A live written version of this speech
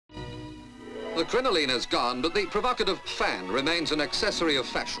The crinoline is gone, but the provocative fan remains an accessory of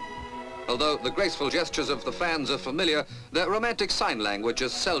fashion. Although the graceful gestures of the fans are familiar, their romantic sign language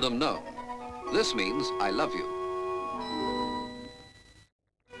is seldom known. This means I love you.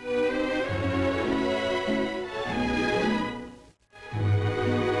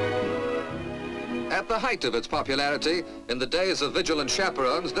 At the height of its popularity, in the days of vigilant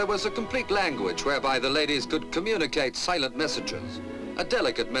chaperones, there was a complete language whereby the ladies could communicate silent messages, a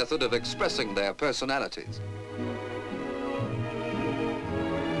delicate method of expressing their personalities.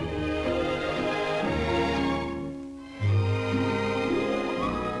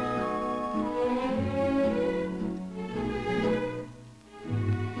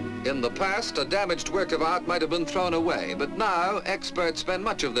 In the past, a damaged work of art might have been thrown away, but now experts spend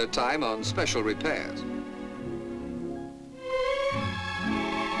much of their time on special repairs.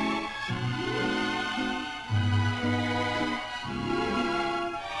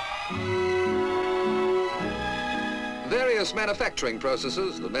 Various manufacturing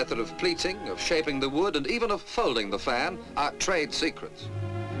processes, the method of pleating, of shaping the wood, and even of folding the fan are trade secrets.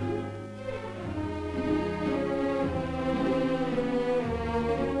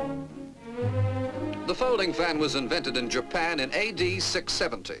 The folding fan was invented in Japan in AD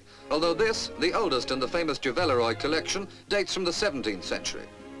 670, although this, the oldest in the famous Juveleroi collection, dates from the 17th century.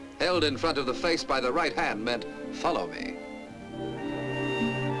 Held in front of the face by the right hand meant, "Follow me."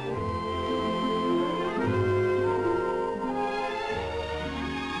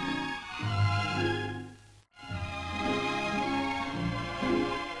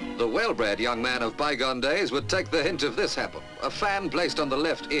 The well-bred young man of bygone days would take the hint if this happened, a fan placed on the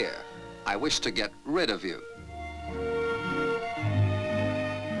left ear. I wish to get rid of you.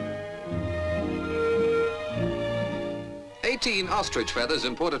 "18 ostrich feathers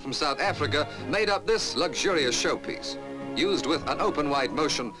imported from South Africa made up this luxurious showpiece. Used with an open wide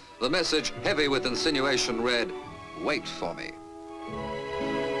motion, the message, heavy with insinuation, read, "Wait for me."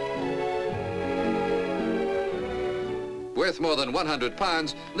 Worth more than 100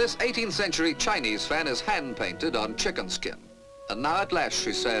 pounds, this 18th century Chinese fan is hand-painted on chicken skin. And now at last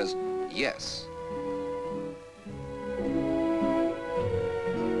she says, yes.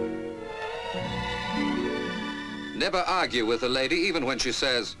 Never argue with a lady even when she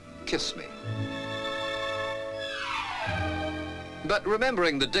says, "Kiss me." But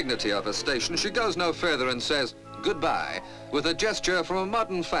remembering the dignity of her station, she goes no further and says, "Goodbye," with a gesture from a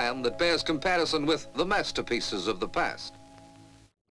modern fan that bears comparison with the masterpieces of the past.